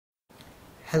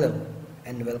Hello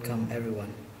and welcome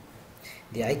everyone.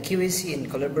 The IQAC, in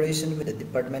collaboration with the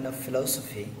Department of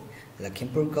Philosophy,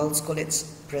 Lakhimpur Girls College,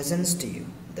 presents to you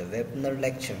the webinar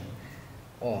lecture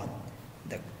on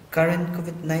the current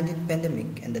COVID-19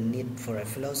 pandemic and the need for a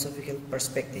philosophical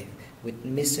perspective with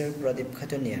Mr. Prodip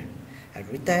Khataniar, a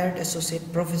retired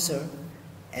associate professor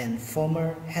and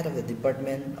former head of the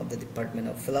Department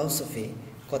of Philosophy,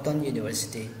 Cotton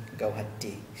University,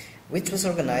 Guwahati, which was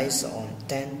organized on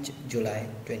 10th July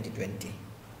 2020.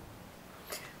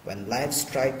 When life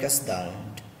struck us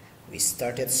down, we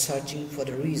started searching for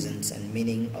the reasons and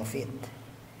meaning of it.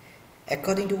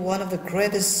 According to one of the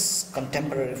greatest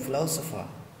contemporary philosophers,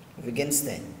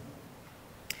 Wittgenstein,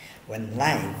 when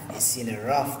life is in a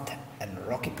rough and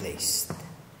rocky place,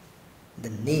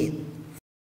 the need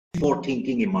for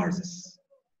thinking emerges.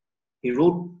 He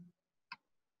wrote,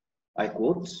 I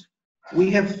quote,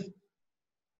 "We have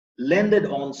landed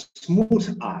on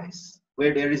smooth ice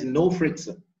where there is no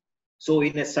friction. So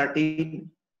in a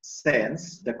certain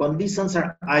sense, the conditions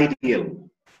are ideal,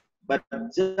 but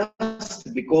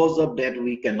just because of that,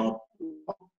 we cannot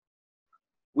walk.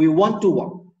 We want to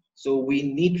walk, so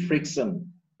we need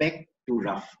friction back to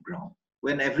rough ground.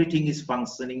 When everything is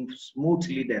functioning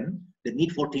smoothly, then the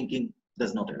need for thinking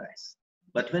does not arise.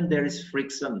 But when there is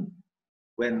friction,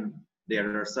 when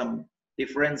there are some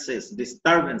differences,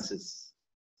 disturbances,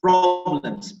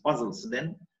 problems, puzzles,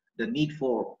 then the need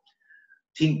for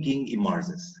thinking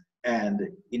emerges. And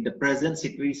in the present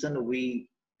situation, we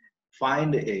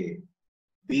find a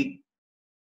big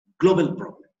global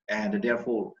problem, and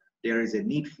therefore there is a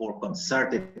need for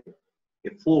concerted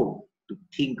effort to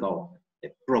think of a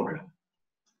program.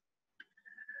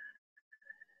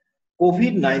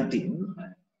 COVID-19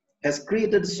 has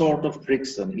created sort of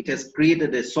friction. It has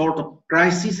created a sort of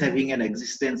crisis having an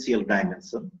existential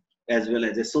dimension as well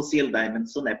as a social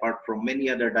dimension, apart from many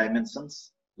other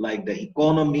dimensions like the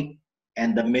economic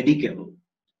and the medical,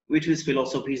 which is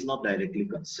philosophy is not directly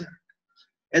concerned.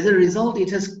 As a result, it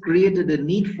has created a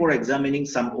need for examining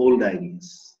some old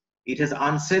ideas. It has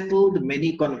unsettled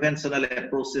many conventional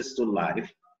approaches to life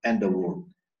and the world.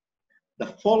 The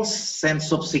false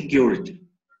sense of security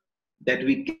that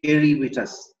we carry with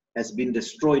us has been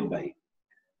destroyed by it.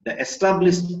 The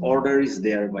established order is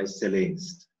thereby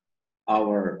challenged.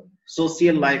 Our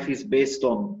social life is based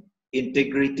on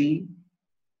integrity,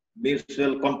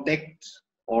 mutual contact,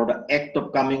 or the act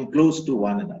of coming close to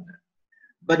one another.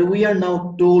 But we are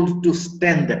now told to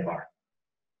stand apart,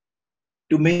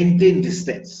 to maintain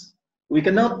distance. We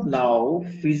cannot now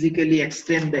physically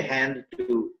extend the hand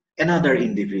to another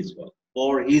individual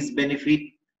for his benefit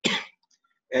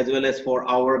as well as for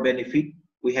our benefit.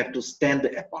 We have to stand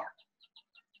apart.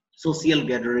 Social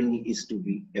gathering is to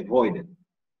be avoided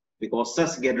because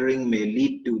such gathering may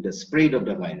lead to the spread of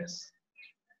the virus.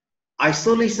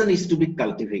 Isolation is to be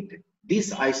cultivated.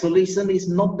 This isolation is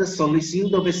not the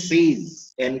solitude of a sage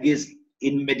engaged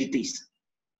in meditation.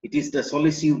 It is the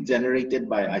solitude generated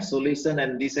by isolation,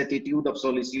 and this attitude of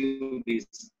solitude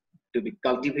is to be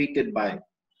cultivated by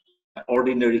an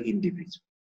ordinary individual.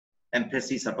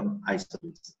 Emphasis upon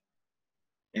isolation.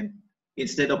 And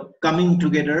instead of coming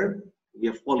together, we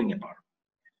are falling apart.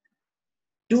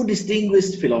 Two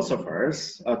distinguished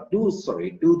philosophers,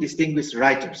 two distinguished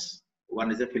writers,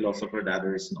 one is a philosopher, the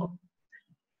other is not,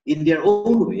 in their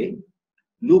own way,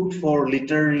 looked for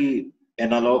literary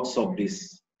analogues of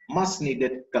this much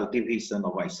needed cultivation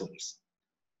of isolation.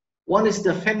 One is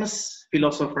the famous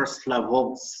philosopher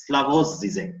Slavoj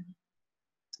Zizek.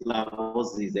 Slavoj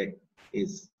Zizek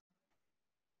is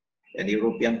an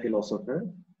European philosopher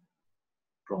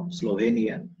from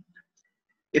Slovenia.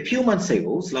 A few months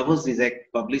ago, Slavoj Zizek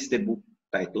published a book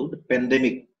titled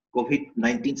Pandemic,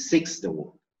 COVID-19 Shakes the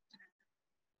World.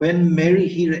 When Mary,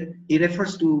 he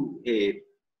refers to a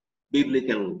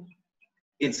biblical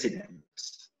incident.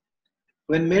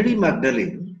 When Mary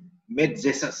Magdalene met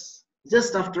Jesus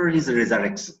just after his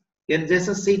resurrection, then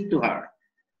Jesus said to her,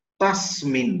 "Touch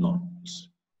me not."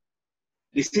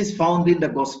 This is found in the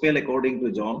Gospel according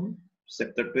to John,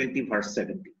 chapter 20, verse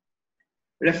 17.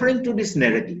 Referring to this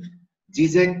narrative,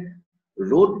 Zizek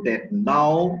wrote that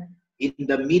now, in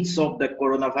the midst of the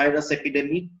coronavirus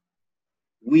epidemic,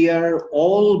 we are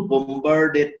all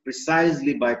bombarded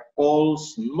precisely by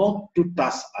calls not to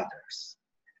touch others,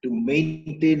 to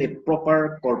maintain a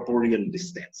proper corporeal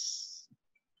distance.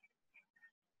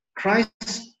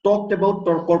 Christ talked about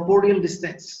corporeal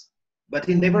distance, but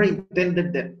he never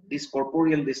intended that this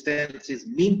corporeal distance is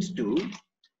meant to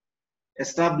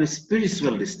establish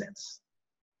spiritual distance.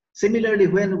 Similarly,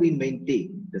 when we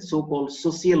maintain the so-called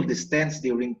social distance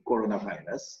during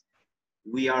coronavirus,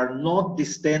 we are not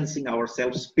distancing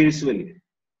ourselves spiritually.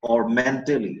 or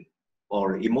mentally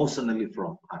or emotionally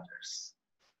from others.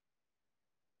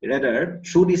 Rather,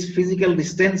 through this physical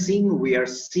distancing, we are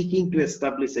seeking to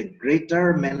establish a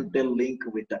greater mental link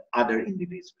with the other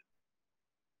individual.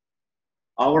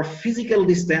 Our physical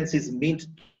distance is meant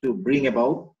to bring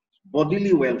about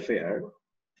bodily welfare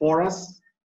for us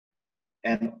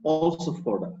and also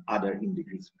for the other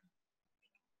individual.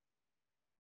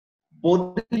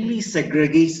 Bodily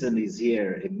segregation is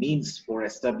here a means for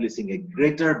establishing a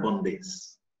greater bondage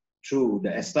through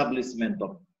the establishment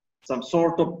of some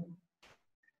sort of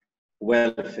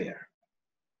welfare.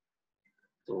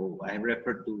 So I have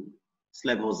referred to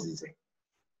Slavoj Zizek.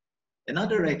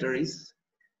 Another writer is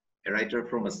a writer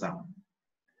from Assam.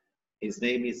 His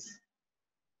name is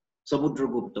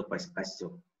Samudragupta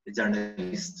Kashyap, a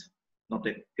journalist, not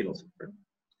a philosopher.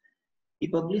 He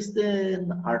published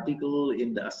an article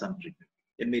in the Assam Tribune,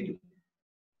 a medium.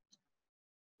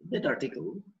 In that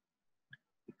article,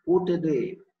 he quoted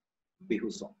a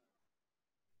Bihu song.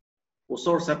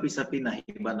 Osor sapi sapi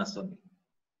nahiba nasoni,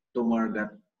 tomar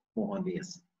gat mohani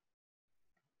ase.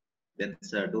 Then,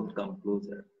 sir, don't come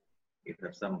closer. You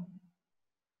have some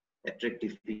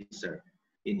attractive feature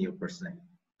in your personality.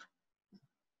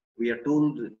 We are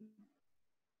told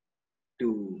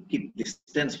to keep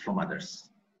distance from others.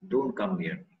 Don't come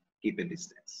near me. Keep a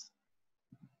distance.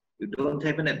 You don't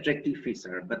have an attractive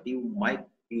feature, but you might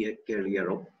be a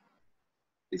carrier of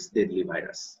this deadly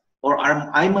virus. Or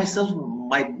I myself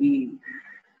might be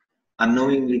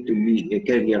unknowingly to be a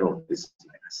carrier of this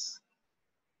virus.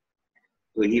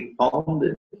 So he found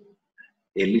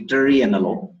a literary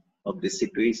analog of this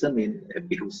situation in a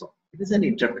Bihu song. It is an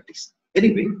interpretation.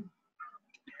 Anyway,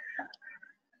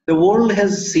 the world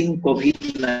has seen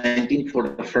COVID-19 for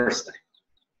the first time.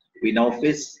 We now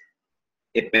face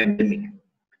a pandemic.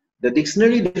 The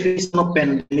dictionary definition of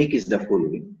pandemic is the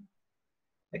following.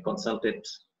 I consulted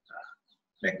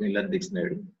Macmillan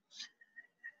Dictionary,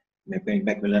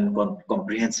 Macmillan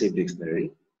Comprehensive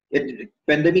Dictionary.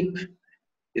 Pandemic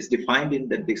is defined in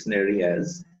the dictionary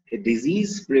as a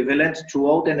disease prevalent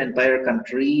throughout an entire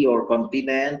country or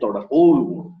continent or the whole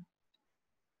world.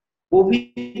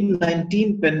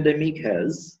 COVID-19 pandemic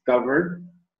has covered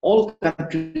all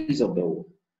countries of the world,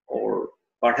 or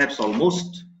perhaps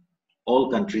almost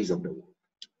all countries of the world.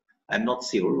 I'm not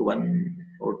sure, one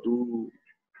or two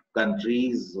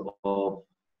countries of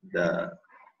the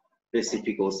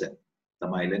Pacific Ocean,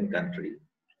 some island country,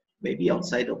 maybe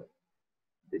outside of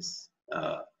this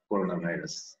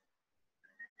coronavirus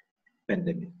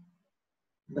pandemic.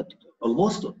 But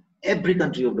almost every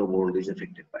country of the world is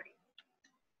affected by it.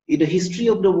 In the history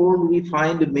of the world, we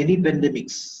find many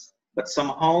pandemics, but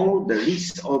somehow the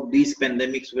reach of these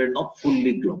pandemics were not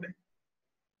fully global.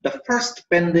 The first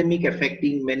pandemic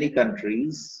affecting many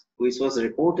countries, which was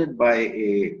reported by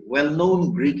a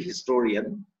well-known Greek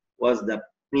historian, was the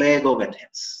Plague of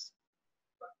Athens.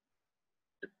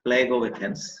 The Plague of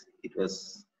Athens, it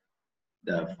was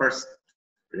the first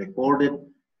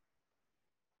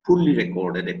fully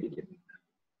recorded epidemic.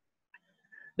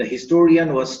 The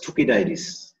historian was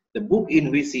Thucydides. The book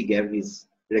in which he gave his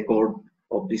record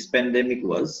of this pandemic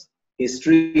was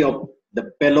History of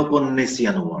the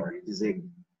Peloponnesian War. It is a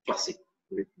classic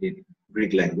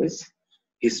Greek language.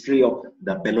 History of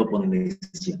the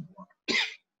Peloponnesian War.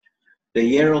 The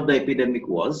year of the epidemic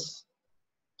was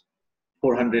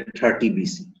 430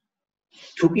 BC.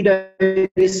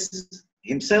 Thucydides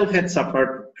himself had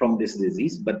suffered from this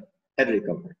disease but had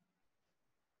recovered.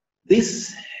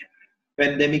 This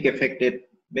pandemic affected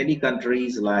many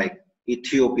countries like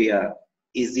Ethiopia,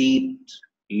 Egypt,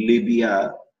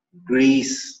 Libya,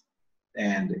 Greece,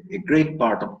 and a great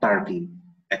part of Turkey,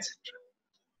 etc.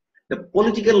 The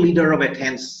political leader of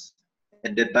Athens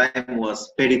at the time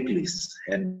was Pericles,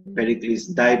 and Pericles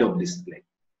died of this plague.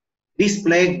 This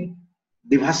plague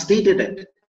devastated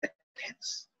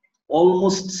Athens.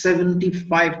 Almost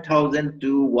 75,000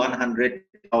 to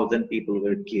 100,000 people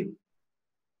were killed.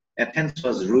 Athens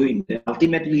was ruined.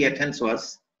 Ultimately, Athens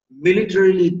was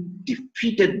militarily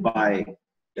defeated by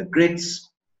the great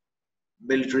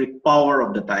military power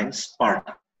of the time,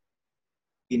 Sparta,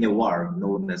 in a war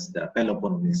known as the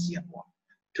Peloponnesian War.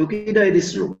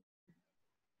 Thucydides wrote,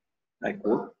 I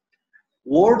quote,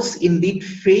 "Words indeed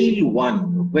fail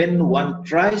one when one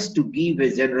tries to give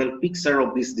a general picture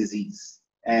of this disease.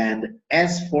 And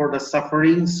as for the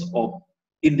sufferings of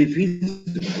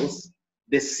individuals,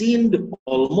 they seemed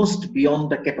almost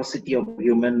beyond the capacity of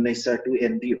human nature to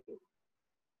endure.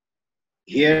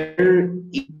 Here,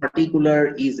 in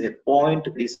particular, is a point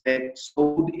which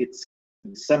showed it's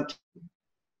something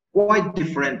quite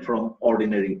different from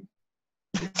ordinary.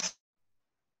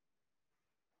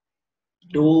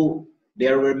 Though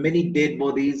There were many dead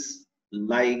bodies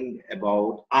lying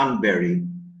about unburied.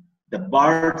 The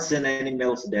birds and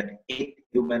animals that ate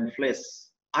human flesh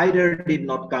either did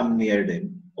not come near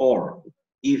them, or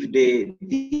if they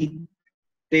did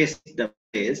taste the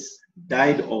flesh,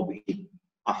 died of it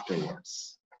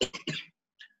afterwards.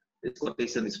 This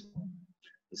quotation is from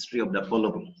History of the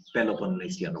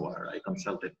Peloponnesian War. I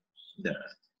consulted the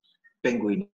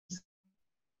Penguin.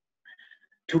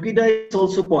 Thukydides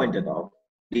also pointed out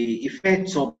the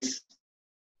effects of this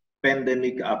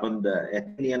pandemic upon the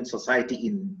Athenian society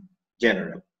in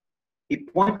general. He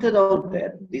pointed out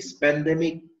that this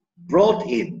pandemic brought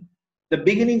in the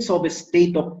beginnings of a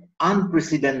state of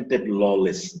unprecedented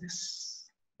lawlessness.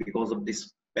 Because of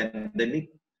this pandemic,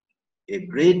 a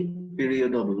great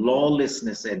period of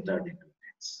lawlessness entered into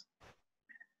it.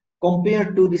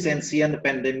 Compared to this ancient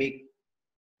pandemic,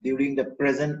 during the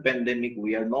present pandemic,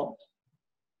 we are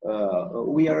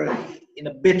in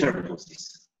a better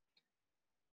position.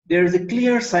 There is a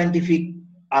clear scientific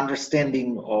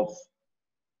understanding of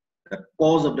the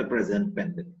cause of the present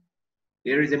pandemic.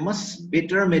 There is a much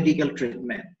better medical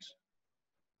treatment,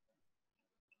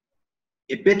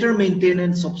 a better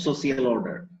maintenance of social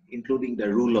order, including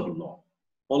the rule of law,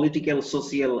 political,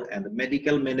 social, and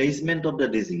medical management of the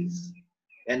disease,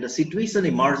 and the situation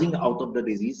emerging out of the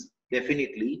disease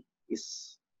definitely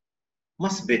is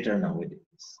much better nowadays.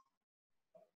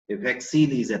 A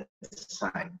vaccine is at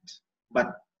sight, but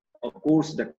of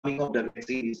course the coming of the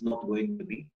vaccine is not going to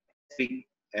be as big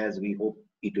as we hope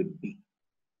it would be.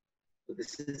 So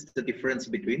this is the difference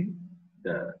between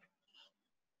the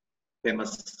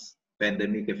famous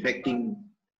pandemic affecting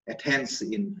Athens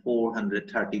in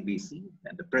 430 BC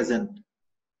and the present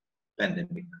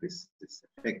pandemic is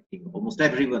affecting almost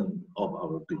everyone of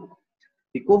our globe.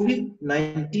 The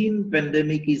COVID-19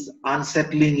 pandemic is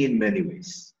unsettling in many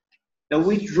ways. The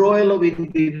withdrawal of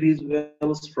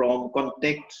individuals from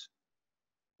contact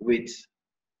with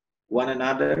one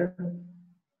another,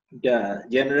 the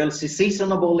general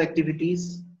cessation of all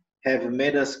activities have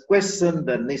made us question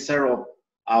the nature of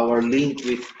our link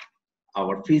with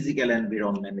our physical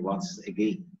environment once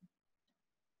again.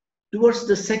 Towards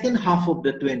the second half of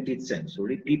the 20th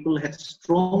century, people had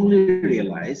strongly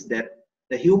realized that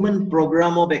the human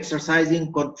program of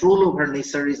exercising control over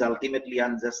nature is ultimately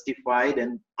unjustified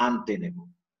and untenable.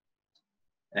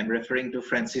 I'm referring to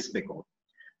Francis Bacon.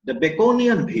 The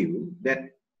Baconian view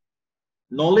that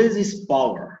knowledge is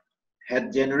power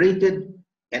had generated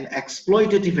an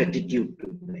exploitative attitude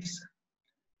to nature.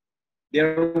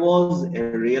 There was a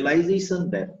realization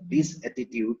that this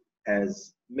attitude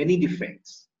has many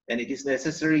defects, and it is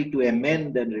necessary to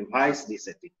amend and revise this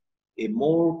attitude. A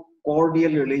more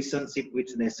cordial relationship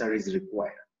with nature is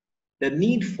required. The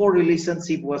need for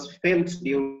relationship was felt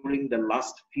during the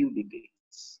last few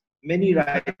decades. Many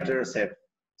writers have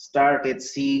started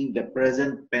seeing the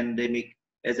present pandemic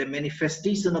as a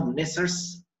manifestation of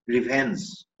nature's revenge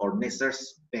or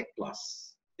nature's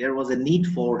backlash. There was a need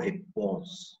for a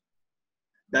pause.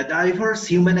 The diverse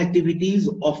human activities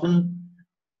often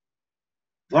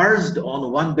verged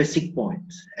on one basic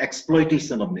point: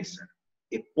 exploitation of nature.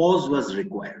 A pause was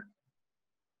required.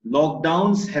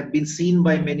 Lockdowns have been seen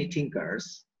by many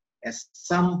thinkers as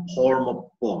some form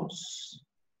of pause.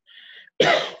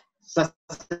 Such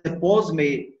a pause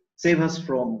may save us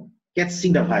from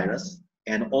catching the virus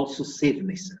and also save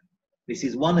nature. This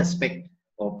is one aspect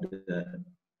of the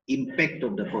impact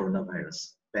of the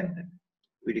coronavirus pandemic.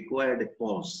 We required a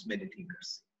pause, many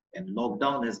thinkers, and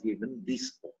lockdown has given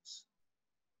this pause.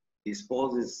 This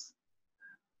pause is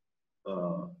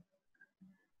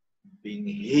being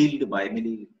hailed by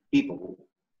many people,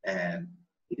 and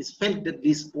it is felt that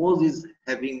this pause is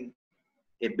having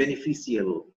a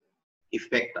beneficial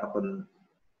effect upon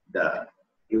the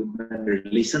human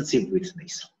relationship with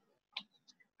nature.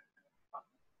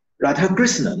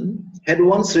 Radhakrishnan had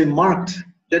once remarked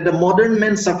that the modern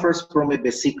man suffers from a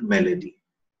basic malady.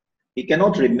 He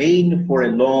cannot remain for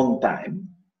a long time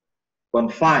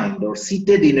confined or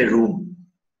seated in a room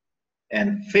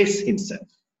and face himself.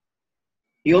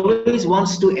 He always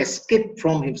wants to escape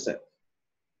from himself,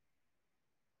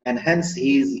 and hence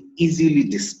he is easily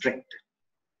distracted.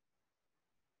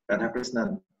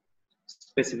 Radhakrishnan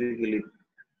specifically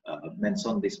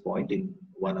mentioned this point in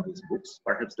one of his books.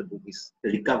 Perhaps the book is The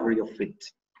Recovery of Faith.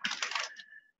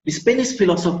 The Spanish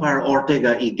philosopher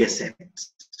Ortega y Gasset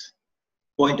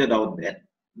pointed out that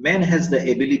man has the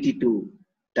ability to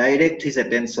direct his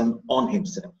attention on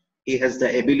himself. He has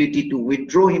the ability to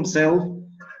withdraw himself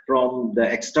from the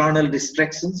external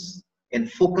distractions and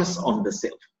focus on the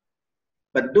self.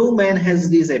 But though man has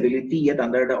this ability, yet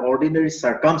under the ordinary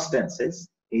circumstances,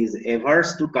 he is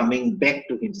averse to coming back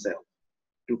to himself.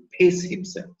 to face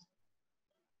himself.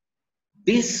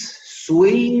 This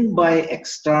swaying by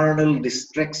external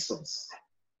distractions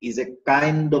is a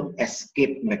kind of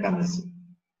escape mechanism.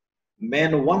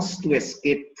 Man wants to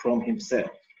escape from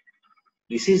himself.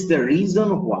 This is the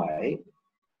reason why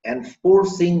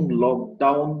enforcing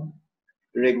lockdown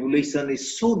regulation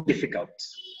is so difficult.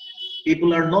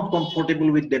 People are not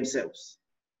comfortable with themselves.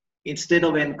 Instead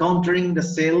of encountering the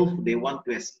self, they want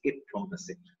to escape from the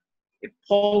self. A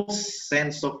false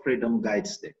sense of freedom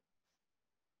guides them.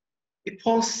 A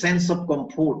false sense of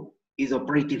comfort is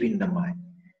operative in the mind.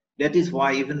 That is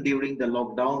why even during the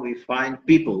lockdown, we find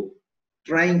people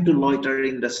trying to loiter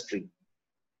in the street.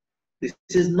 This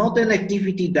is not an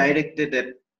activity directed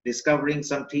at discovering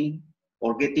something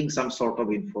or getting some sort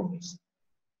of information.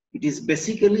 It is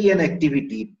basically an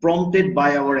activity prompted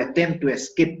by our attempt to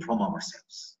escape from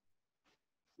ourselves.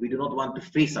 We do not want to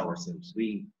face ourselves.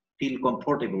 We feel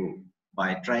comfortable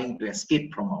by trying to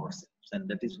escape from ourselves. And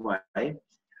that is why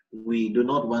we do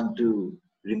not want to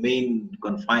remain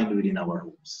confined within our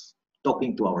homes,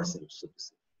 talking to ourselves, so to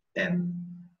say, and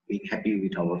being happy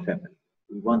with our family.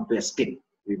 We want to escape.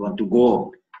 We want to go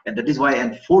out. And that is why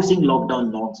enforcing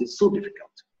lockdown norms is so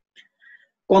difficult.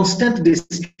 Constant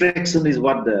distraction is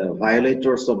what the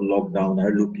violators of lockdown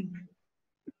are looking for.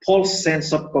 False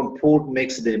sense of comfort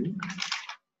makes them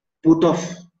put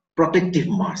off protective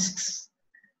masks.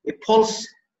 A false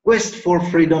quest for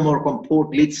freedom or comfort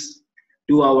leads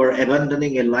to our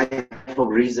abandoning a life of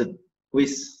reason,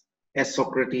 which, as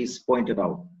Socrates pointed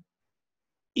out,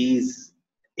 is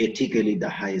ethically the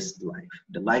highest life.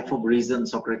 The life of reason,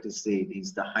 Socrates said,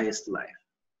 is the highest life.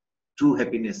 True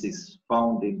happiness is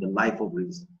found in the life of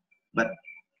reason. But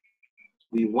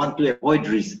we want to avoid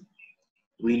reason.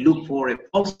 We look for a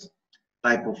false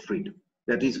type of freedom.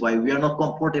 That is why we are not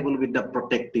comfortable with the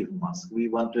protective mask. We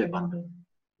want to abandon.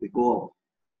 We go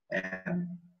and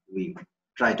we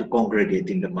try to congregate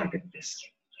in the marketplace.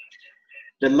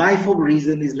 The life of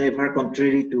reason is never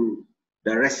contrary to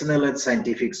the rational and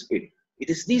scientific spirit. It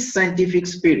is this scientific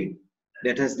spirit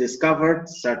that has discovered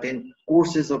certain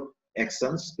courses of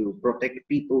actions to protect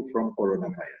people from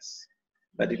coronavirus.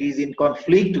 But it is in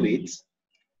conflict with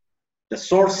the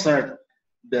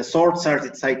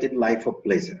short-sighted life of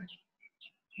pleasure.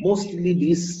 Mostly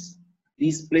these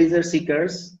pleasure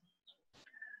seekers,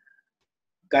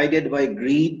 guided by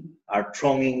greed, are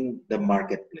thronging the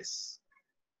marketplace.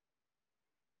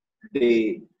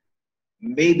 They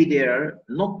may be there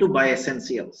not to buy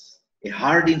essentials. A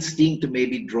hard instinct may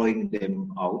be drawing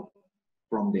them out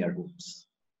from their homes.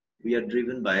 We are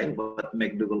driven by what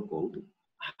McDougall called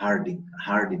hard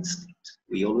instinct.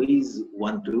 We always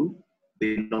want to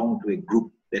belong to a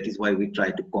group. That is why we try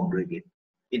to congregate.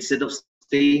 Instead of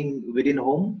staying within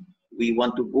home, we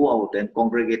want to go out and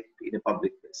congregate in a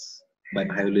public place by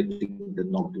violating the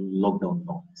lockdown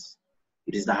norms.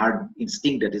 It is the hard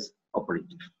instinct that is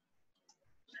operative.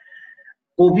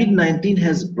 COVID-19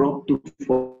 has brought to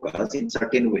focus in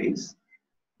certain ways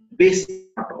base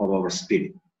part of our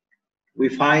spirit. We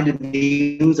find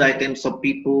news items of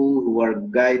people who are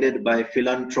guided by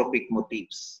philanthropic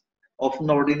motives. Often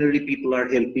ordinary people are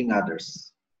helping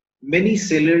others. Many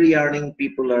salary earning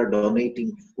people are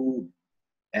donating food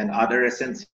and other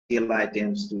essential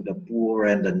items to the poor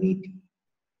and the needy.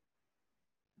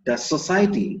 The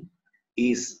society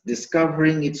is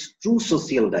discovering its true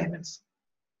social dimension,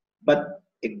 but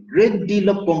a great deal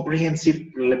of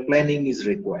comprehensive planning is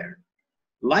required.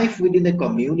 Life within a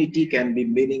community can be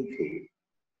meaningful,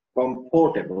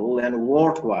 comfortable, and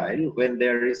worthwhile when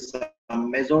there is a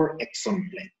major action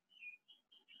plan.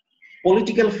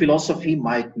 Political philosophy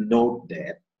might note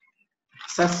that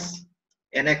such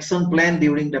an action plan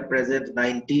during the present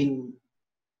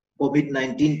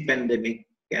COVID-19 pandemic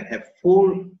can have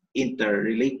 4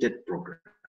 interrelated programs.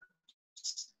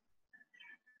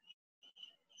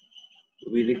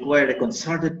 We require a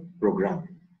concerted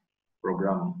program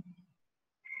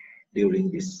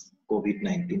during this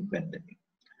COVID-19 pandemic.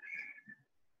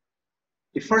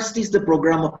 The first is the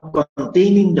program of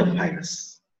containing the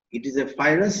virus. It is a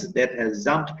virus that has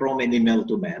jumped from animal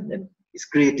to man and is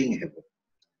creating havoc.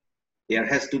 There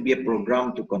has to be a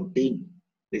program to contain.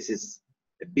 This is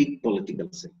a big political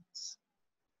sentence.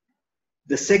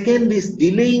 The second is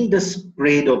delaying the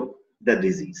spread of the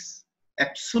disease.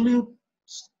 Absolute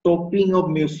stopping of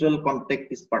mutual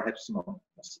contact is perhaps not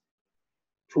possible.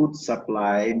 Food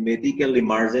supply, medical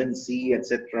emergency,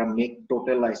 etc. make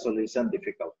total isolation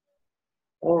difficult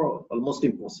or almost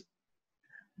impossible.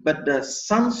 But the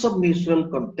chance of mutual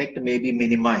contact may be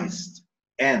minimized,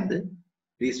 and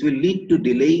this will lead to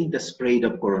delaying the spread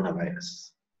of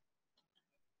coronavirus.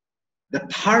 The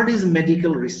third is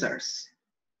medical research.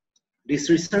 This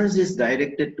research is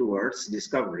directed towards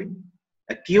discovering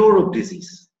a cure of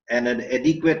disease and an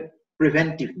adequate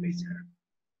preventive measure.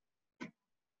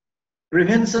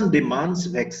 Prevention demands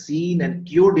vaccine and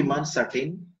cure demands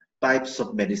certain types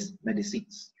of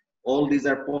medicines. All these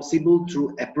are possible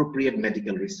through appropriate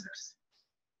medical research.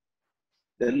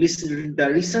 The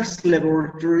research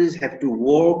laboratories have to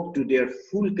work to their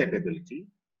full capability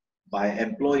by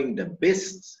employing the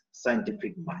best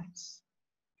scientific minds.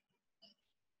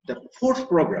 The fourth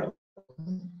program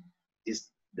is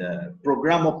the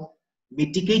program of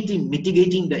mitigating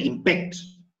the impact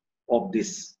of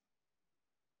this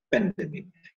pandemic.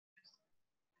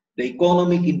 The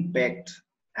economic impact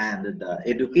and the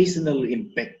educational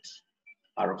impact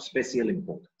are of special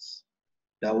importance.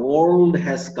 The world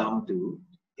has come to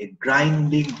a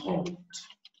grinding halt.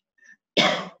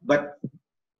 But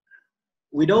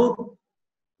without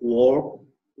war,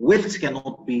 wealth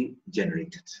cannot be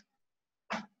generated.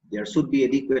 There should be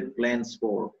adequate plans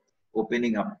for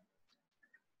opening up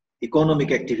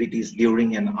economic activities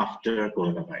during and after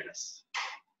coronavirus.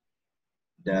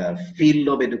 The field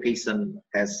of education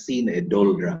has seen a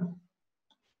doldrum.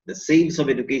 The sales of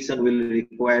education will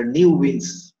require new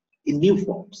wins in new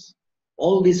forms.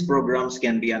 All these programs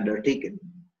can be undertaken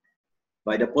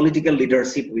by the political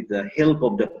leadership with the help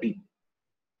of the people.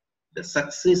 The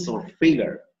success or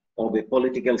failure of a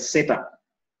political setup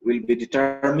will be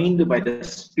determined by the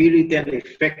spirit and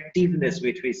effectiveness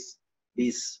with which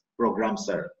these programs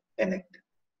are enacted.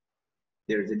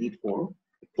 There is a need for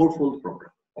a fourfold program,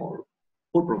 or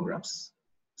 4 programs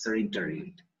are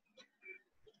interrelated.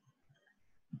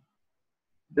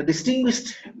 The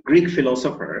distinguished Greek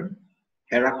philosopher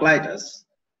Heraclitus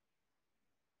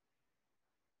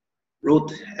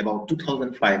wrote about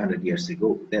 2,500 years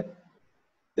ago that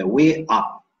the way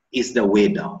up is the way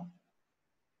down.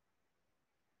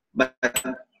 But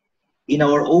in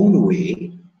our own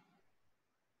way,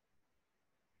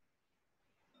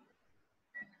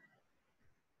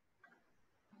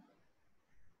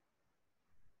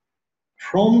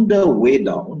 from the way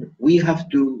down, we have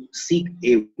to seek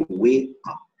a way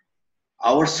up.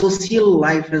 Our social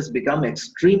life has become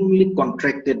extremely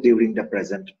contracted during the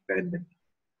present pandemic.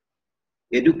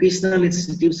 Educational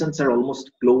institutions are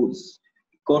almost closed.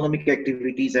 Economic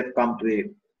activities have come to a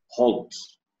halt.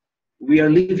 We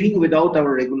are living without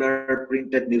our regular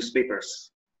printed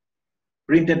newspapers,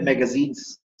 printed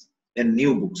magazines, and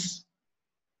new books.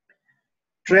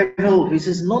 Travel, which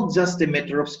is not just a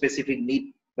matter of specific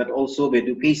need, but also of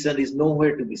education, is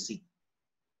nowhere to be seen.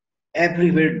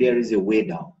 Everywhere there is a way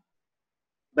down.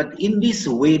 But in this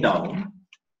way down,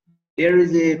 there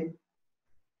is a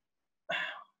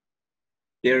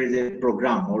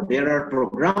program, or there are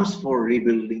programs for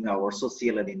rebuilding our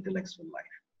social and intellectual life.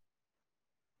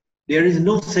 There is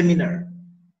no seminar,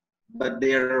 but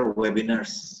there are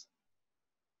webinars.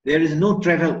 There is no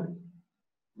travel,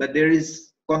 but there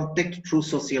is contact through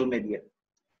social media.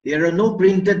 There are no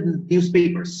printed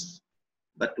newspapers,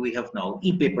 but we have now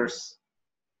e-papers.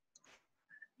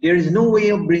 There is no way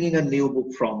of bringing a new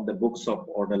book from the bookshop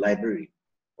or the library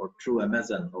or through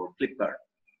Amazon or Flipkart,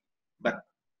 but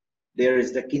there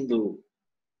is the Kindle,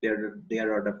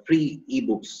 there are the free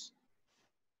e-books.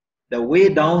 The way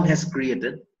down has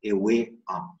created a way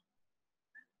up.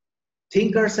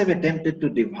 Thinkers have attempted to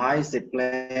devise a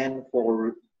plan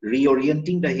for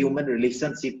reorienting the human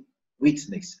relationship with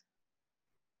nature.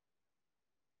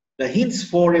 The hints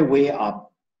for a way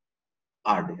up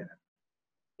are there.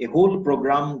 A whole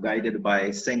program guided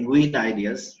by sanguine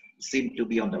ideas seem to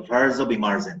be on the verge of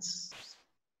emergence.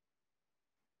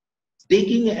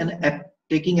 Taking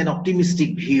an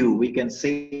optimistic view, we can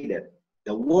say that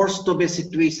the worst of a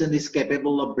situation is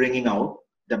capable of bringing out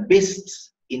the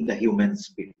best in the human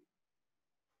spirit.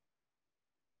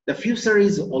 The future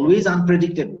is always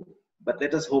unpredictable, but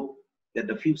let us hope that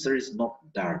the future is not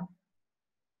dark.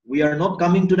 We are not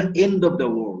coming to the end of the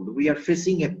world. We are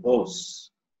facing a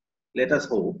pause. Let us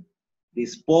hope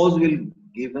this pause will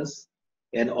give us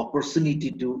an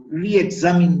opportunity to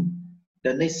re-examine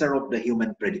the nature of the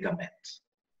human predicament.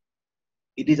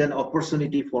 It is an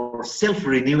opportunity for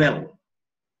self-renewal.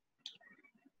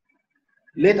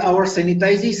 Let our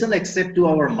sanitization accept to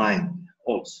our mind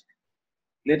also.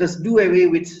 Let us do away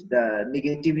with the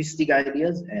negativistic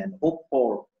ideas and hope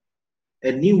for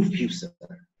a new future.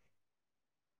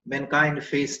 Mankind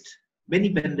faced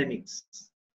many pandemics,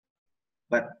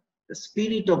 but the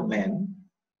spirit of man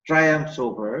triumphs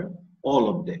over all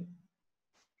of them.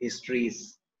 History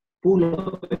is full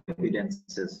of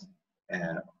evidences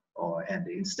and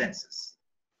instances.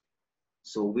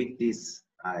 So with this,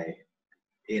 I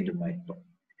end my talk.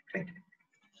 Thank you.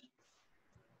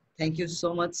 Thank you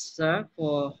so much, sir,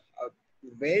 for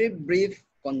very brief,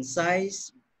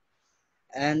 concise,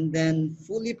 and then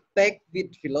fully packed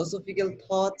with philosophical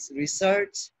thoughts,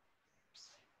 research.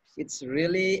 It's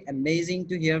really amazing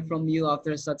to hear from you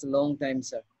after such a long time,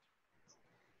 sir.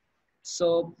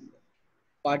 So,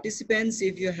 participants,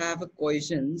 if you have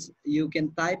questions, you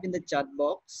can type in the chat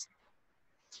box,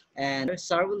 and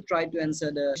sir will try to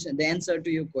answer the answer to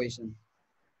your question.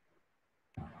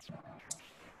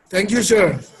 Thank you,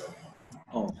 sir.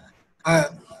 Oh,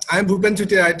 I'm Bhupen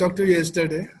Chutia. I talked to you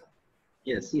yesterday.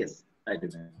 yes, I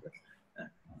remember.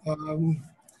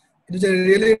 It is a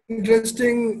really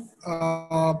interesting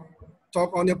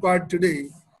talk on your part today.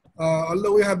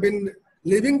 Although we have been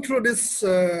living through this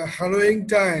harrowing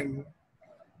time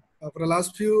for the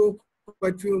last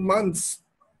quite few months,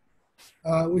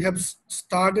 we have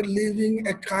started living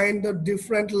a kind of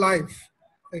different life,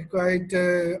 a quite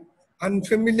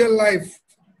unfamiliar life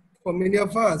for many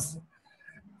of us.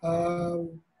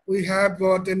 We have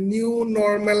got a new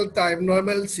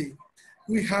normalcy.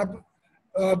 We have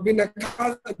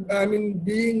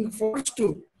being forced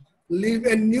to live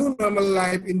a new normal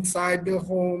life inside the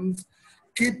homes,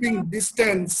 keeping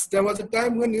distance. There was a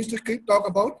time when we used to talk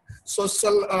about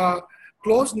social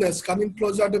closeness, coming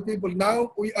closer to people.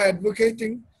 Now we are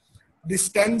advocating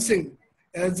distancing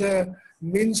as a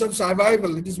means of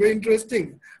survival. It is very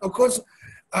interesting. Of course,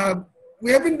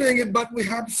 we have been doing it, but we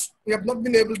have not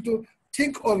been able to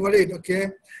think over it.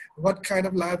 Okay, what kind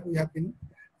of life we have been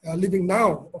living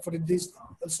now for these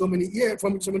so many years,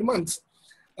 for so many months.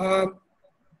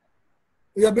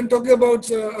 We have been talking about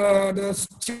the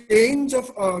change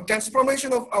of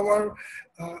transformation of our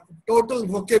total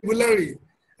vocabulary.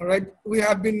 All right, we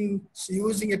have been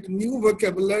using a new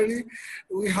vocabulary.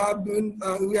 We have been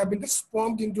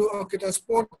transformed into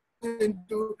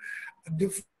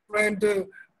different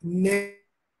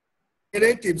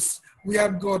narratives. We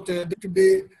have got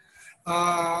today.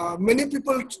 Many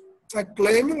people are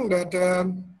claiming that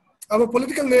our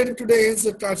political narrative today is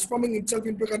transforming itself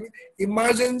into an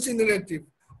emergency narrative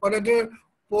or a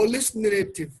police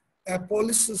narrative. A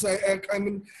police society,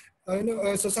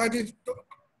 a society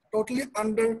totally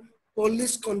under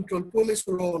police control, police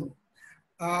role.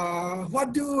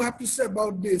 What do you have to say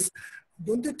about this?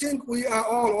 Don't you think we are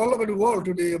all over the world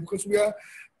today, because we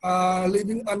are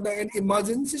living under an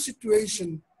emergency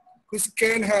situation, which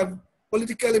can have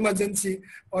political emergency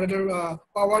or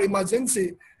power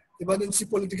emergency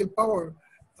political power.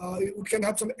 It can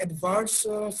have some adverse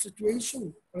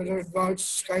situation or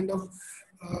adverse kind of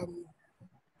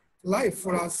life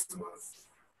for us.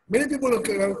 Many people are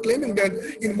claiming that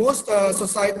in most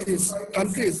countries,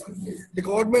 the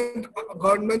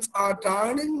governments are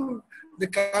turning the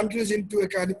countries into a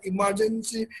kind of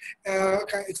emergency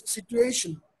kind of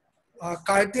situation,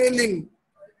 curtailing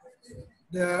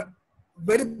the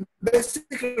very basic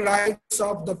rights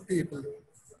of the people.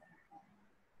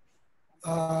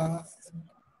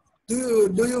 Do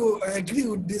you agree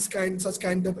with such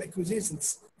kind of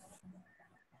accusations?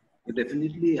 You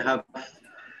definitely have a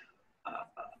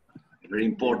very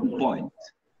important point.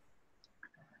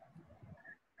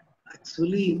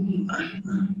 Actually,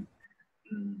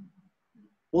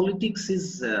 politics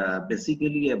is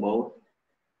basically about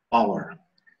power,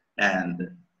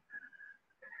 and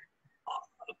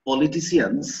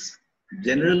politicians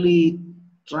generally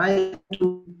try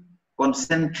to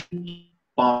concentrate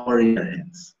power in their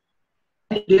hands.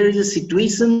 If there is a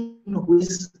situation which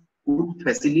would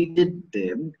facilitate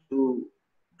them to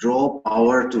draw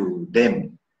power to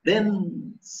them,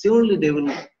 then surely they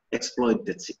will exploit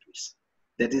that situation.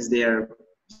 That is their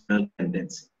general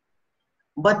tendency.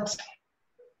 But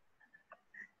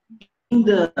in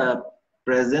the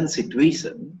present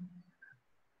situation,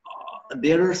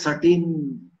 there are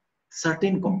certain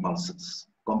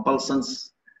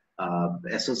compulsions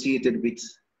associated with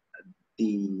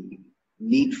the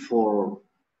need for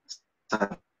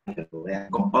survival,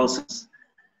 and compulsions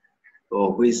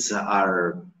which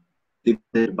are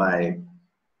limited by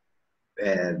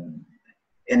an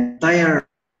entire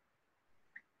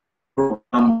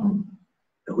program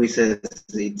which has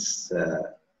its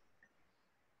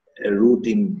root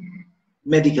in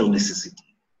medical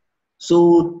necessity.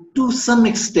 So to some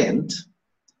extent,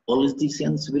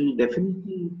 politicians will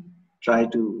definitely try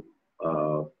to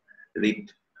reap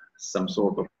some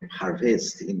sort of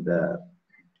harvest in the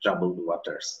troubled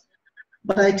waters.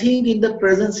 But I think in the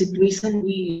present situation,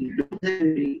 we don't have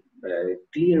a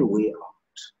clear way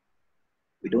out.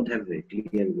 We don't have a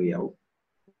clear way out.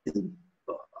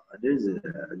 There is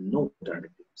no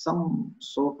alternative. Some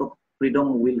sort of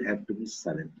freedom will have to be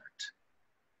surrendered.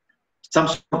 Some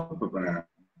sort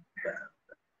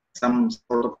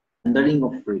of surrendering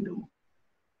of freedom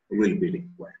will be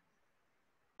required.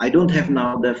 I don't have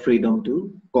now the freedom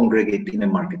to congregate in a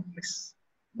marketplace,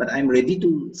 but I'm ready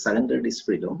to surrender this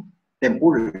freedom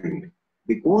temporarily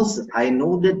because I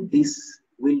know that this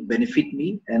will benefit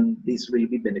me and this will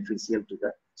be beneficial to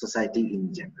the society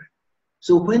in general.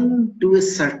 So when to a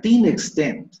certain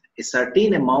extent, a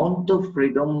certain amount of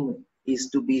freedom is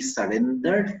to be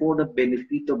surrendered for the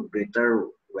benefit of greater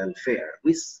welfare,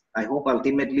 which I hope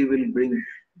ultimately will bring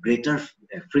greater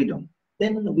freedom,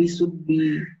 then we should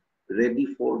be ready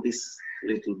for this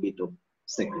little bit of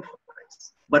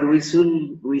sacrifice. But we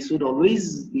should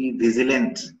always be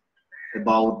vigilant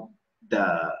about the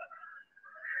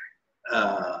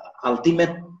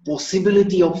ultimate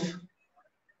possibility of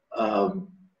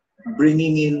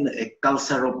bringing in a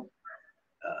culture of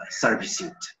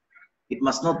servitude. It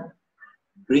must not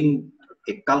bring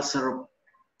a culture of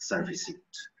servitude,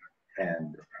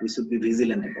 and we should be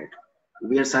vigilant about it.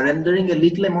 We are surrendering a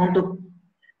little amount of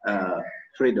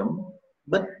freedom,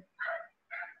 but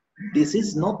this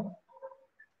is not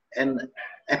an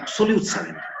absolute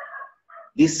surrender.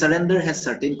 This surrender has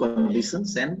certain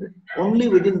conditions, and only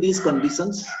within these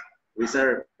conditions, which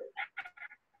are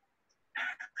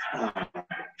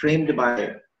framed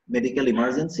by medical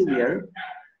emergency, we are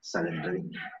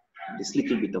surrendering this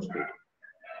little bit of freedom.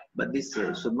 But this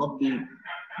should not be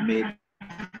made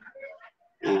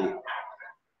a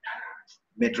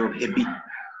matter of habit.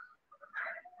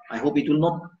 I hope it will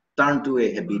not turn to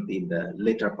a habit in the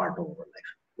later part of our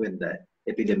life when the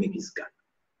epidemic is gone.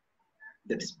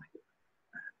 That is my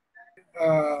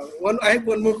I have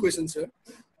one more question, sir.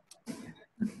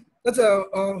 That's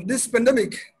this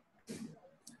pandemic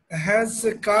has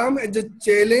come as a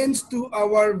challenge to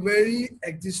our very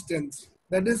existence.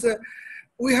 That is,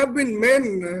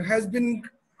 man has been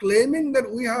claiming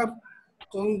that we have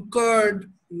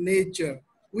conquered nature,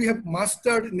 we have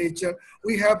mastered nature,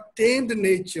 we have tamed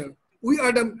nature. We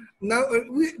are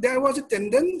there was a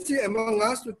tendency among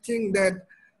us to think that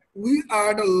we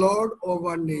are the lord of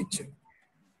our nature.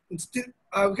 Instead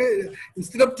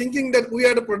of thinking that we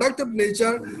are the product of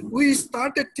nature, we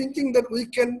started thinking that we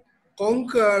can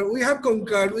conquer, we have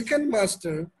conquered, we can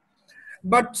master.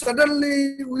 But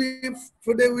suddenly,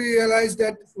 today we realize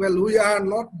that, well, we are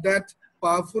not that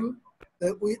powerful,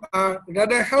 that we are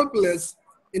rather helpless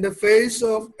in the face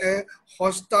of a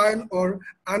hostile or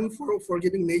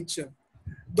unforgiving nature.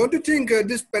 Don't you think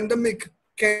this pandemic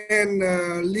can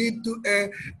lead to a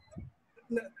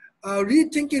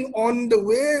rethinking on the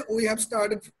way we have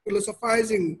started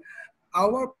philosophizing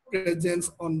our presence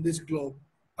on this globe,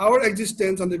 our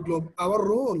existence on the globe, our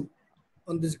role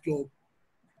on this globe?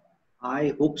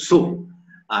 I hope so.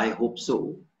 I hope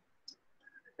so.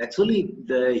 Actually,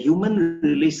 the human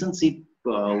relationship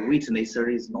with nature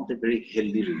is not a very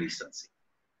healthy relationship.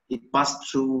 It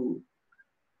passed through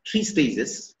 3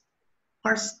 stages.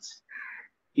 First,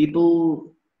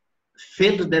 people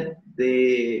felt that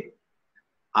they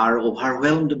are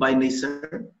overwhelmed by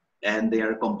nature and they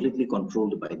are completely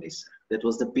controlled by nature. That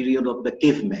was the period of the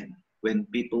caveman, when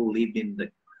people lived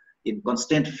in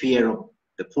constant fear of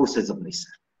the forces of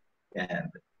nature, and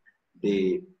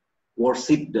they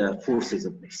worshipped the forces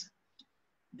of nature.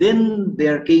 Then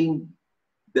there came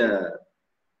the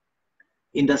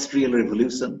Industrial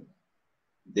Revolution.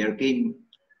 There came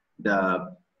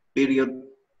the period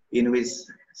in which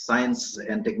science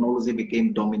and technology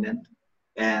became dominant,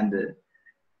 and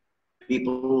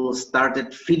people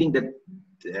started feeling that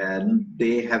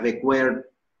they have acquired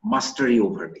mastery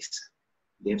over nature.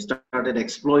 They have started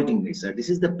exploiting nature. This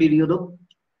is the period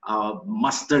of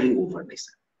mastery over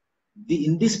nature.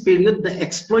 In this period, the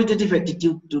exploitative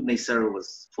attitude to nature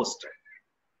was fostered.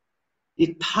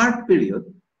 The third period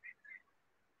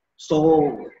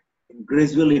saw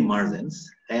gradual emergence,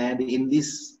 and in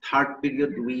this third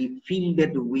period, we feel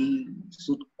that we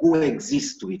should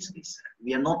coexist with nature.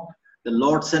 We are not the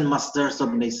lords and masters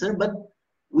of nature, but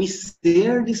we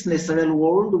share this natural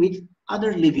world with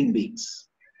other living beings.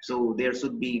 So there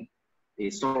should be a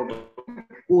sort of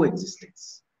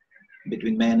coexistence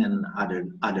between man and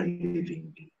other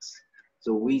living beings.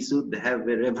 So we should have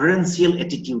a reverential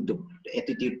attitude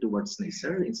towards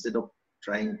nature, instead of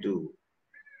trying to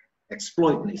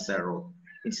exploit nature, or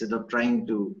instead of trying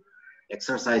to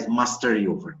exercise mastery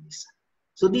over nature.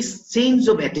 So this change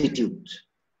of attitude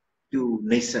to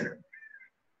nature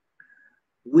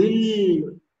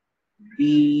will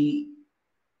be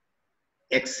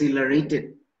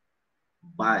accelerated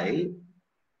by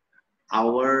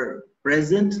our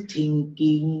present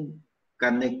thinking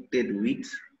connected with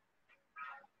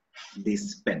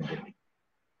this pandemic.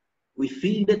 We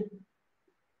feel that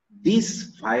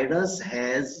this virus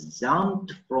has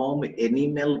jumped from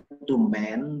animal to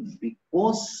man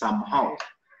because somehow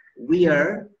we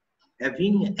are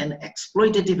having an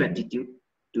exploitative attitude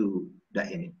to the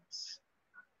animals.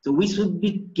 So we should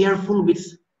be careful with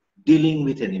dealing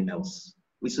with animals.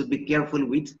 We should be careful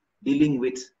with dealing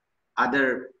with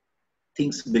other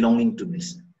things belonging to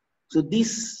nature. So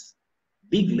this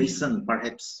big lesson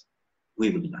perhaps we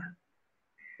will learn.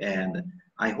 And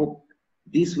I hope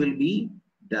this will be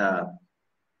the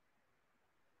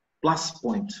plus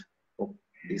point of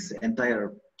this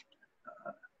entire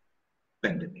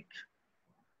pandemic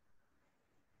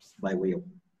by way of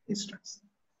instruction.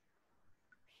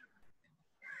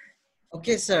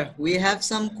 Okay, sir, we have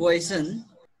some question.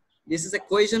 This is a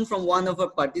question from one of our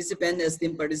participants,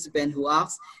 esteemed participant, who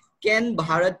asks, can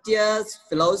Bharatiya's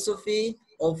philosophy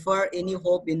offer any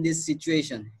hope in this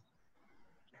situation?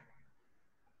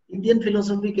 Indian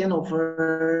philosophy can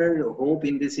offer hope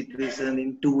in this situation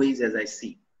in two ways, as I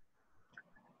see.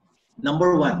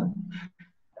 Number one,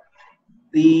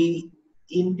 the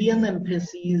Indian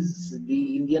emphasis,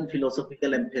 the Indian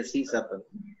philosophical emphasis upon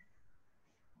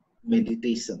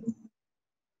meditation,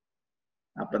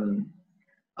 upon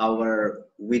our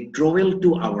withdrawal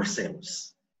to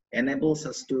ourselves, enables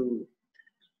us to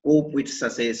cope with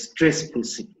such a stressful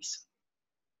situation.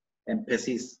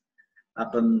 Emphasis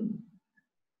upon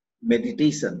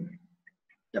meditation,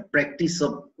 the practice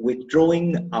of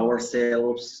withdrawing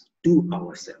ourselves to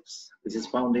ourselves, which is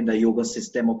found in the yoga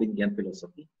system of Indian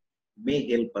philosophy, may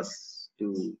help us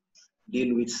to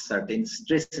deal with certain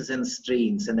stresses and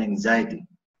strains and anxiety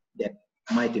that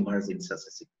might emerge in such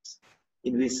a situation,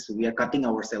 in which we are cutting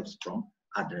ourselves from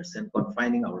others and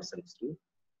confining ourselves to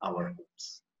our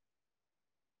homes.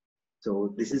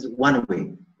 So this is one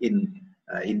way in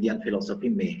Indian philosophy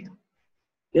may help.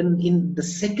 Then in the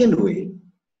second way,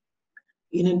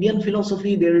 in Indian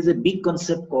philosophy, there is a big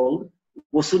concept called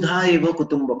Vasudha Eva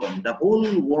Kutumbakam. The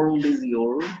whole world is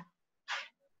your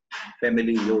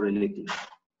family, your relative.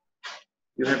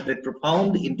 You have a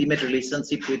profound, intimate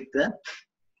relationship with the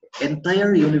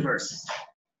entire universe.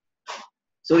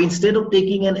 So instead of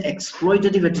taking an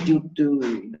exploitative attitude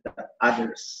to the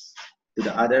others, to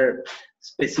the other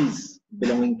species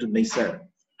belonging to nature,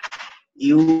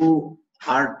 you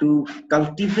are to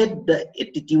cultivate the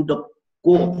attitude of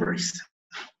cooperation.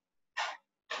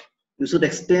 You should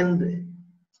extend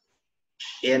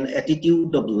an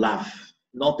attitude of love,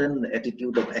 not an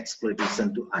attitude of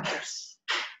exploitation to others.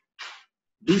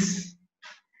 This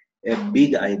a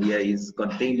big idea is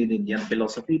contained in Indian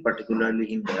philosophy,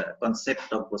 particularly in the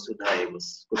concept of Vasudha Eva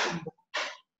Kutumbakam.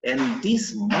 And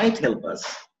this might help us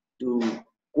to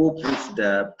cope with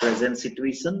the present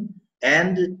situation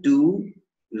and to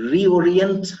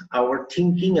reorient our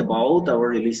thinking about our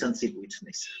relationship with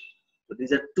nature. So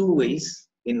these are two ways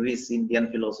in which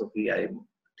Indian philosophy, I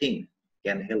think,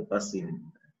 can help us in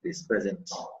this present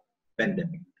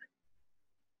pandemic.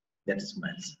 That is my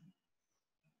answer.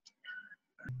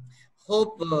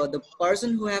 Hope the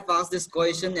person who have asked this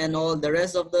question and all the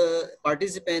rest of the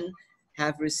participants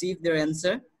have received their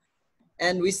answer.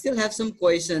 And we still have some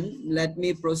question. Let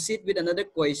me proceed with another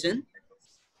question.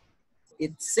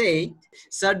 It say,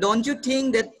 sir, don't you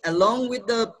think that along with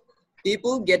the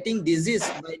people getting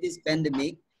diseased by this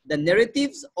pandemic, the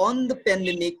narratives on the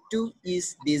pandemic too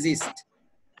is diseased?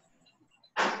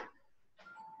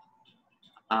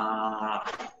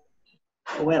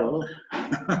 Well,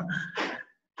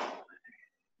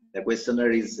 the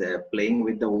questioner is playing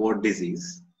with the word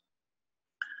disease.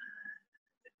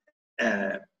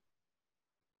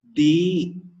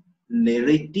 The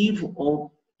narrative of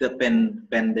the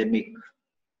pandemic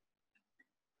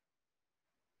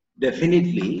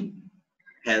definitely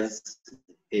has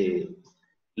a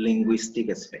linguistic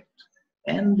aspect.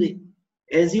 And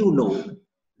as you know,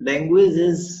 language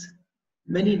has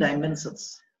many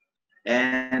dimensions.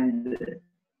 And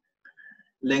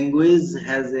language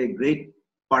has a great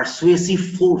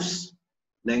persuasive force.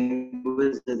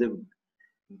 Language has a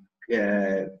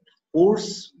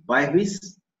force by which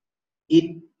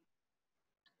it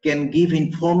can give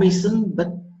information,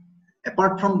 but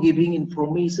apart from giving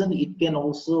information, it can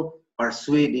also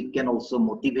persuade, it can also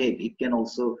motivate, it can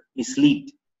also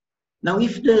mislead. Now,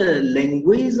 if the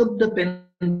language of the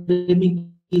pandemic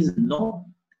is not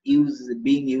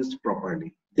being used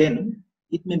properly, then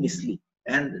it may mislead.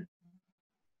 And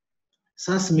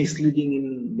such such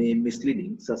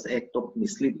act of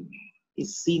misleading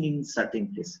is seen in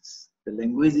certain cases. The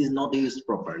language is not used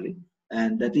properly,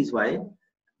 and that is why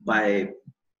by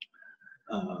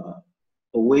a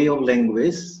way of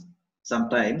language,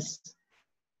 sometimes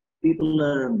people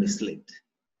are misled,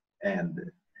 and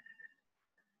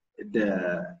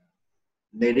the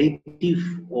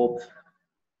narrative of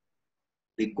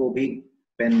the COVID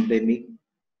pandemic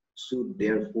should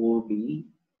therefore be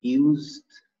used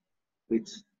with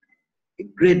a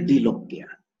great deal of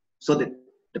care so that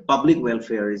the public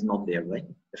welfare is not thereby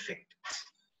affected.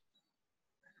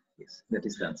 Yes, that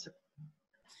is the answer.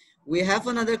 We have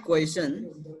another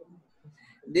question.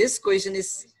 This question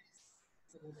is,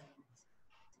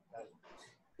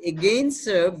 again,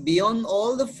 sir, beyond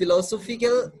all the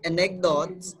philosophical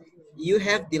anecdotes you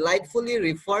have delightfully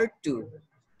referred to,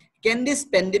 can this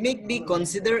pandemic be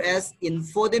considered as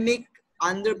infodemic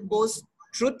under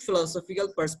post-truth philosophical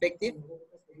perspective?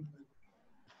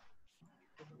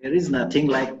 There is nothing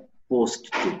like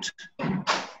post-truth.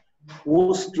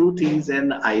 Post-truth is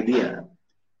an idea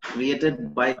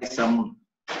created by some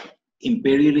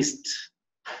imperialists,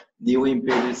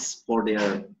 neo-imperialists for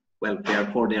their welfare,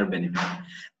 for their benefit.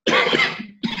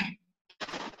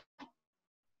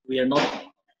 We are not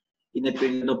in a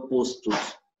period of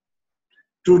post-truth.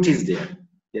 Truth is there.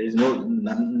 There is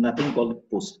nothing called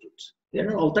post-truth.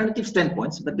 There are alternative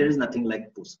standpoints, but there is nothing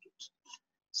like post-truth.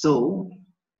 So,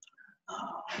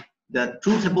 the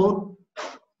truth about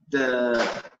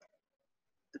the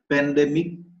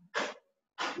pandemic,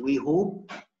 we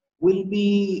hope, will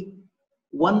be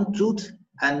one truth,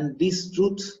 and this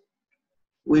truth,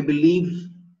 we believe,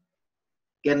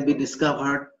 can be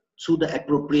discovered through the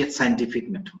appropriate scientific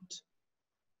method.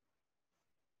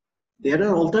 There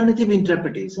are alternative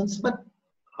interpretations, but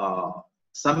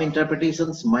some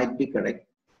interpretations might be correct,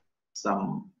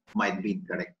 some might be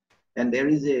incorrect. And there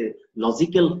is a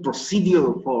logical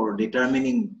procedure for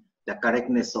determining the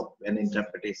correctness of an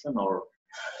interpretation or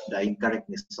the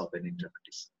incorrectness of an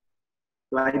interpretation.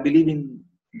 So I believe in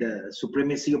the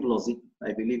supremacy of logic.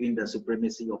 I believe in the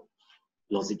supremacy of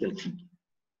logical thinking.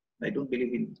 I don't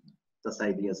believe in such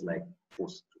ideas like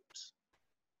post-truths.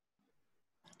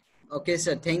 Okay,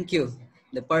 sir, thank you.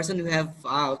 The person who have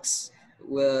asked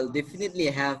will definitely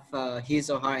have his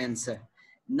or her answer.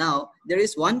 Now, there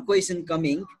is one question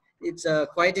coming. It's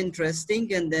quite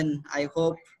interesting, and then I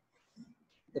hope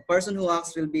the person who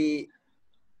asked will be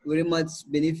very much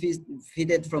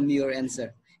benefited from your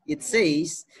answer. It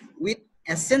says, with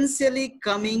essentially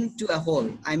coming to a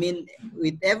halt, I mean,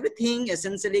 with everything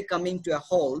essentially coming to a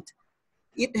halt,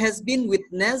 it has been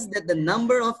witnessed that the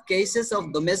number of cases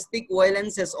of domestic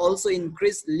violence has also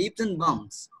increased leaps and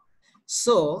bounds.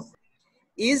 So,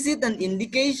 is it an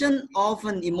indication of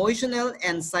an emotional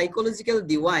and psychological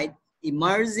divide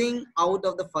emerging out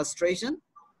of the frustration?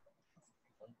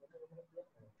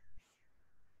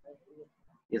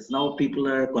 Yes, now people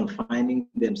are confining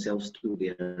themselves to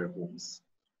their homes.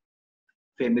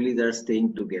 Families are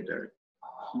staying together.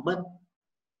 But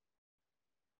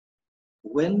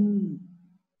when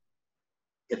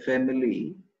a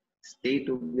family stay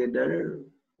together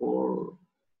for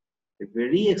a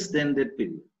very extended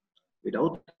period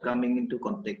without coming into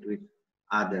contact with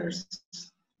others,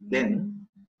 then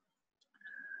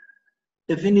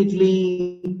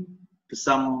definitely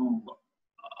some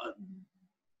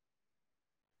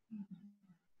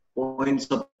points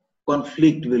of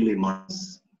conflict will emerge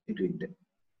between them.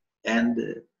 And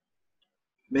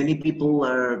many people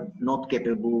are not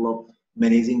capable of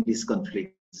managing these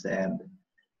conflicts, and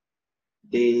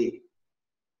they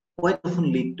quite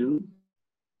often lead to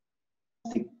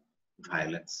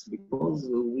violence, because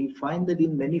we find that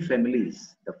in many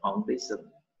families the foundation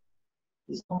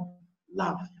is not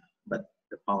love, but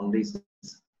the foundation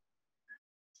is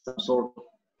some sort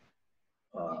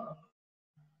of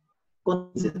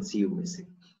consistency, you may say.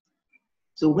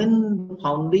 So when the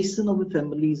foundation of a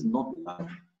family is not love,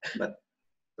 but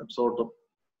some sort of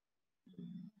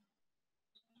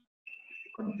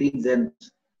contingent,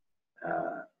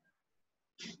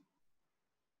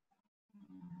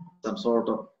 some sort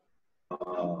of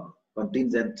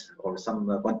contingent or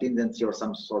some contingency or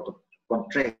some sort of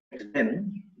contract,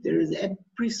 then there is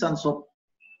every sense of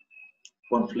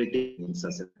conflict in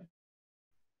society.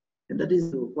 And that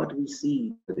is what we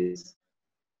see is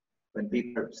when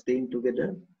people are staying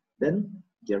together, then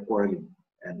they are quarreling,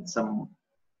 and some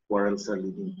quarrels are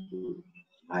leading to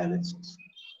violence also.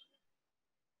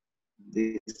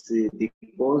 The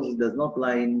cause does not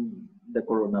lie in the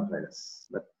coronavirus,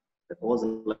 but the cause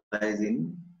lies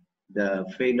in the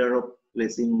failure of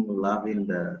placing love in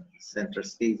the center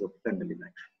stage of family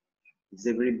life. It's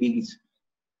a very big issue.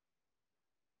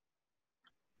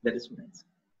 That is my answer.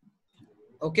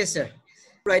 Okay, sir.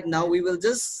 Right now, we will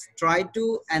just try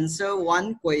to answer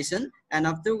one question, and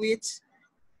after which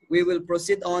we will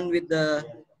proceed on with the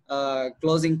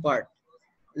closing part.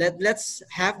 Let's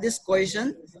have this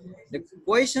question. The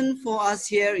question for us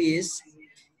here is,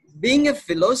 being a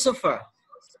philosopher,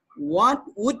 what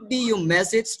would be your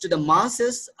message to the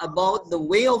masses about the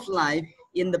way of life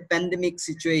in the pandemic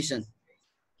situation?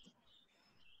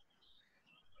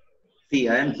 See,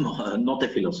 I am not a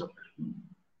philosopher.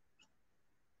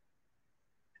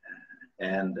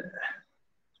 And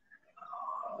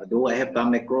though I have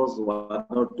come across one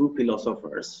or two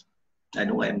philosophers, I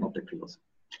know I am not a philosopher.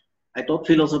 I taught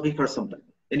philosophy for some time.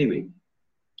 Anyway,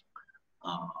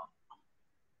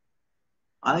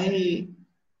 I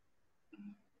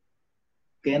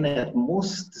can at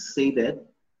most say that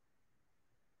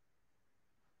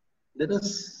let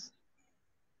us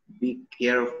be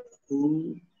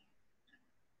careful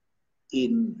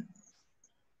in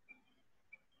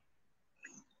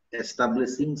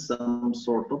establishing some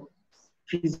sort of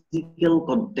physical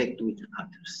contact with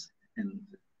others, and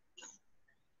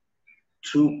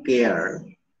through care,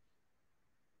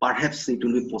 perhaps it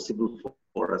will be possible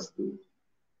for us to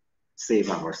save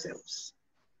ourselves.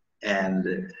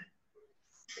 And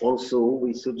also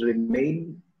we should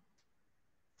remain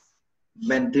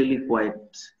mentally quite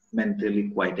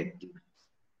active.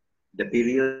 The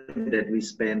period that we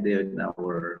spend in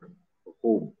our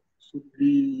home should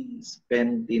be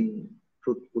spent in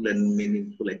fruitful and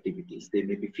meaningful activities. They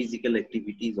may be physical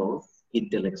activities or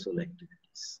intellectual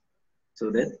activities.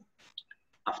 So that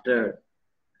after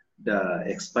the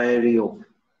expiry of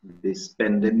this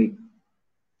pandemic,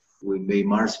 we may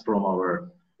emerge from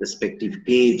our respective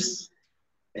caves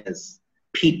as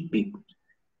fit people,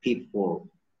 fit for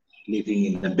living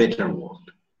in a better world.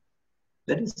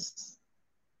 That is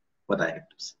what I have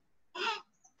to say.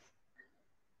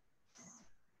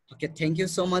 Okay, thank you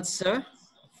so much, sir,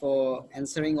 for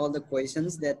answering all the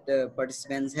questions that the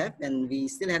participants have. And we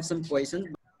still have some questions.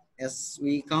 As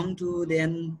we come to the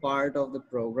end part of the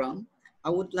program, I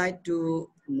would like to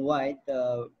invite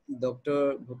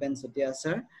Dr. Bhupen Sotia,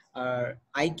 sir, our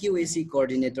IQAC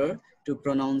coordinator, to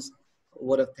pronounce a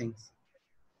word of thanks.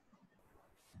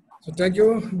 So thank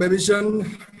you, Babishan,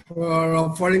 for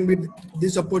offering me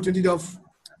this opportunity of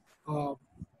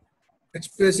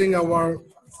expressing our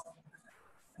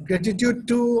gratitude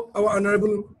to our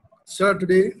honorable sir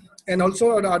today, and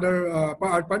also the other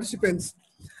our participants.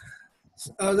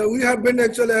 We have been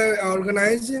actually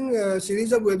organizing a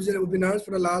series of webinars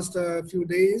for the last few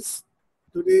days.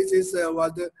 Today's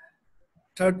was the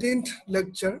 13th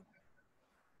lecture.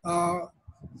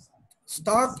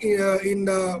 Stuck in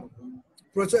the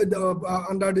process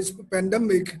under this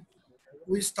pandemic,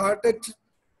 we started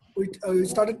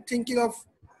thinking of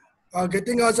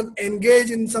getting ourselves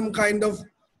engaged in some kind of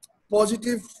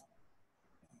positive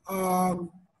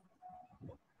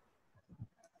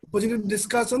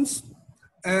discussions,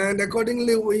 and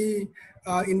accordingly we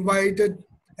invited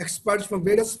experts from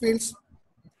various fields.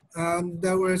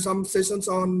 There were some sessions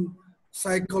on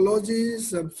psychology,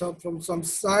 some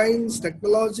science,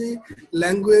 technology,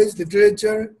 language,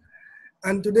 literature,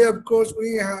 and today, of course,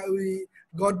 we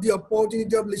got the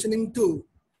opportunity of listening to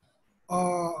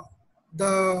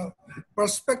the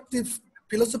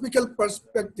philosophical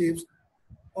perspectives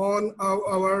on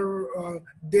our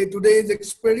day-to-day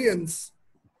experience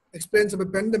of a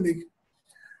pandemic.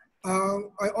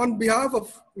 On behalf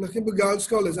of Lakhimpur Girls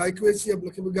College, IQAC of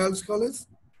Lakhimpur Girls College,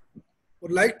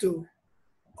 would like to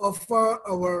offer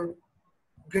our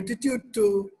gratitude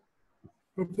to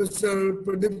Professor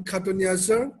Prodip Khataniar,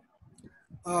 sir.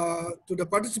 To the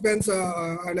participants,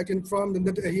 I'd like to inform them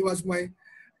that he was my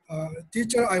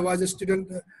teacher. I was a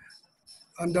student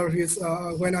under his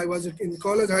when I was in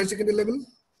college, higher secondary level.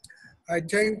 I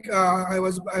think I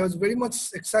was very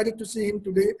much excited to see him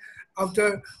today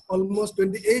after almost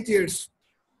 28 years.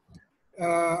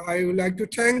 I would like to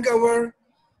thank our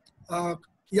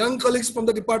young colleagues from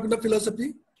the Department of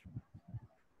Philosophy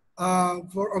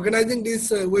for organizing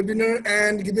this webinar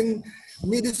and giving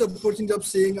me this opportunity of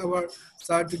seeing our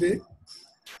sir today.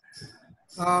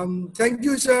 Thank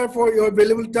you, sir, for your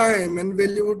valuable time and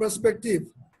valuable perspective.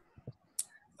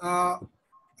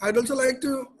 I'd also like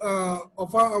to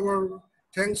offer our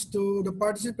thanks to the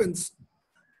participants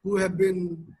who have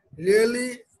been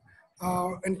really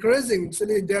encouraging.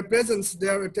 Actually, their presence,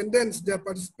 their attendance, their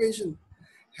participation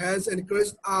has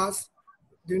encouraged us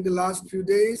during the last few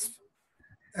days.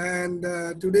 And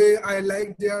today I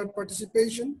like their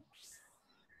participation.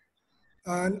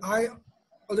 And I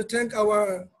also thank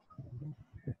our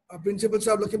principals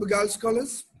of Lakhimpur Girls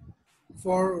College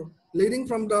for leading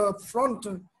from the front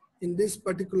in this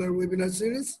particular webinar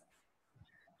series.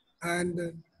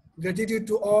 And gratitude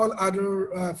to all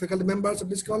other faculty members of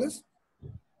this college.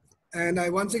 And I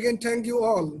once again thank you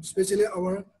all, especially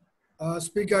our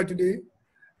speaker today,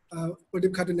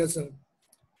 Prodip Khataniar, sir.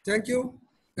 Thank you,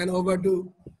 and over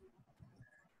to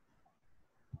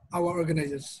our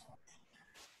organizers.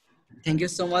 Thank you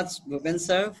so much, Bhupen,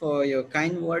 sir, for your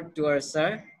kind word to our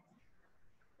sir.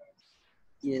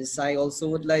 Yes, I also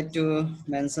would like to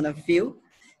mention a few.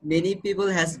 Many people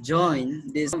has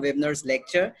joined this webinar's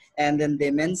lecture, and then they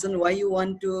mention why you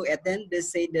want to attend. They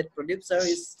say that Prodip sir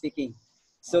is speaking,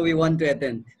 so we want to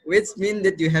attend, which means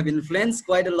that you have influenced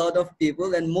quite a lot of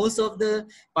people, and most of the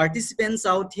participants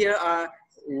out here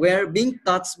were being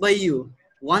touched by you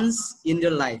once in your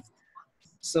life.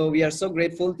 So we are so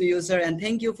grateful to you, sir, and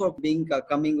thank you for being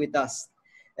coming with us.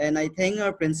 And I thank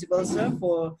our principal, sir,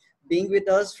 for being with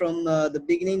us from the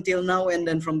beginning till now, and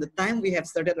then from the time we have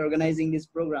started organizing this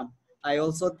program. I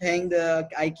also thank the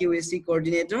IQAC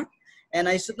coordinator, and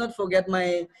I should not forget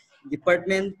my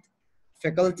department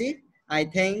faculty. I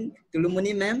thank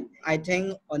Tulumuni ma'am, I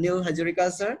thank Anil Hazurika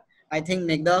sir, I thank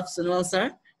Megdav Sunwal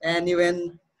sir, and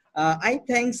even I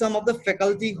thank some of the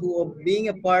faculty who are being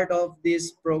a part of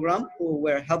this program, who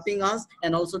were helping us,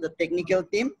 and also the technical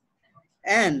team.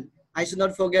 And I should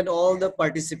not forget all the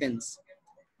participants.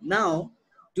 Now,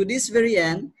 to this very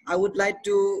end, I would like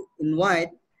to invite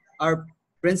our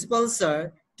principal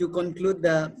sir to conclude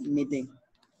the meeting.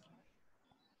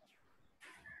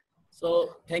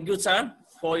 So thank you, sir,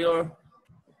 for your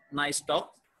nice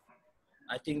talk.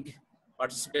 I think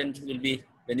participants will be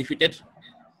benefited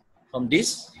from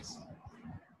this.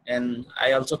 And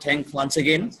I also thank once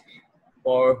again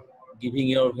for giving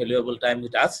your valuable time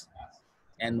with us,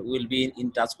 and we'll be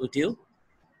in touch with you.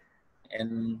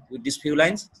 And with these few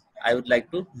lines, I would like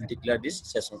to declare this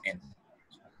session end.